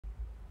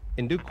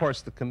In due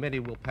course, the committee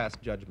will pass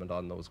judgment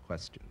on those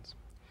questions.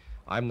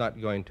 I'm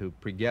not going to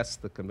pre-guess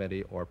the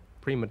committee or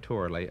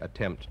prematurely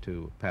attempt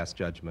to pass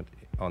judgment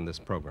on this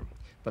program.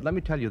 But let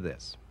me tell you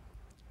this.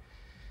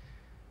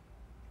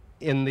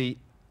 In the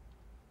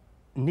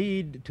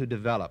need to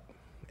develop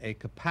a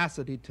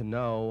capacity to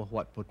know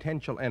what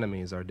potential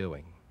enemies are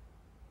doing,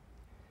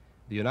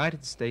 the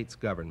United States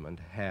government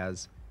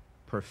has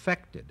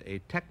perfected a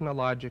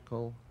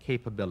technological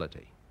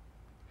capability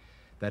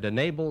that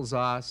enables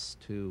us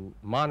to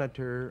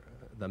monitor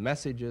the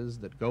messages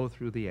that go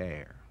through the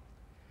air.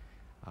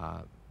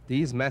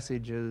 These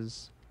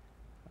messages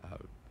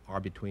are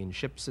between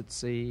ships at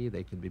sea.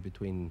 They could be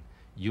between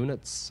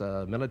units,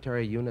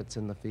 military units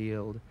in the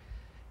field.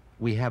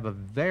 We have a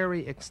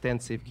very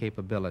extensive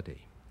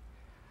capability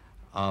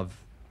of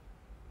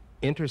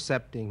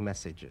intercepting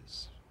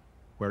messages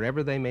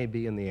wherever they may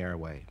be in the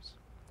airwaves.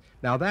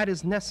 Now, that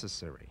is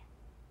necessary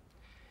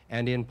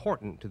and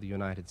important to the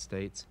United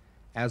States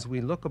as we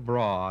look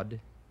abroad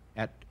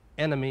at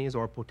enemies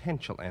or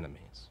potential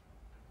enemies.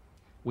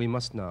 We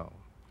must know.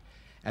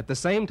 At the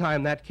same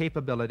time, that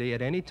capability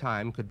at any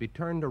time could be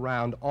turned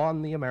around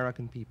on the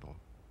American people.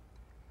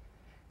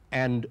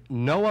 And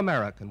no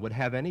American would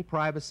have any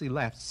privacy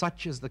left.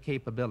 Such is the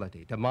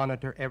capability to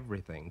monitor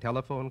everything.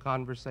 Telephone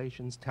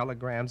conversations,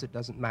 telegrams, it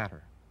doesn't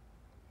matter.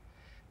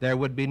 There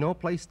would be no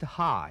place to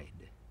hide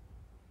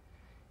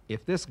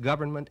if this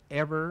government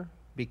ever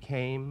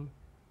became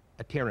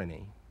a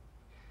tyranny,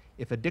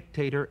 if a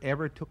dictator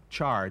ever took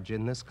charge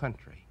in this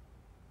country.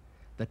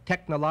 The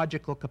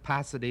technological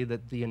capacity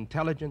that the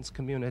intelligence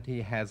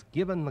community has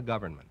given the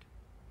government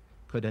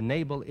could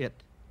enable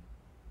it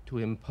to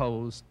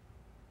impose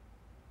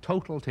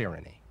total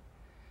tyranny.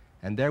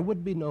 And there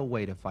would be no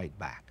way to fight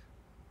back,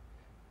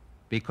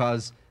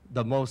 because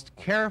the most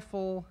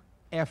careful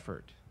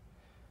effort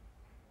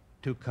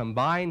to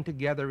combine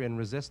together in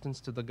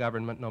resistance to the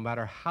government, no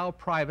matter how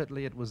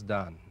privately it was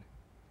done,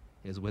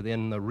 is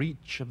within the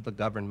reach of the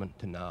government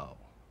to know.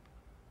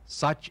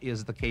 Such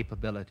is the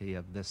capability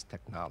of this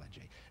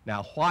technology.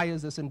 Now, why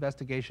is this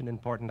investigation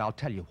important? I'll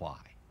tell you why.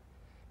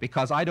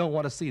 Because I don't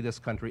want to see this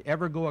country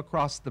ever go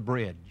across the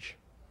bridge.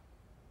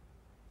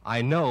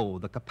 I know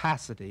the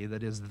capacity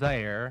that is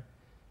there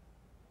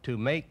to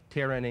make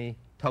tyranny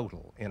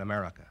total in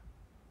America.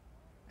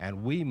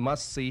 And we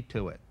must see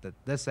to it that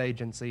this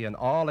agency and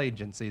all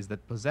agencies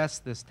that possess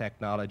this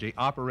technology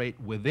operate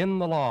within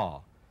the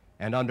law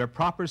and under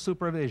proper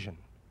supervision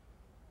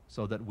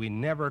so that we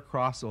never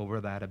cross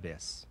over that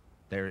abyss.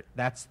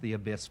 That's the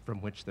abyss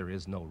from which there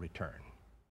is no return.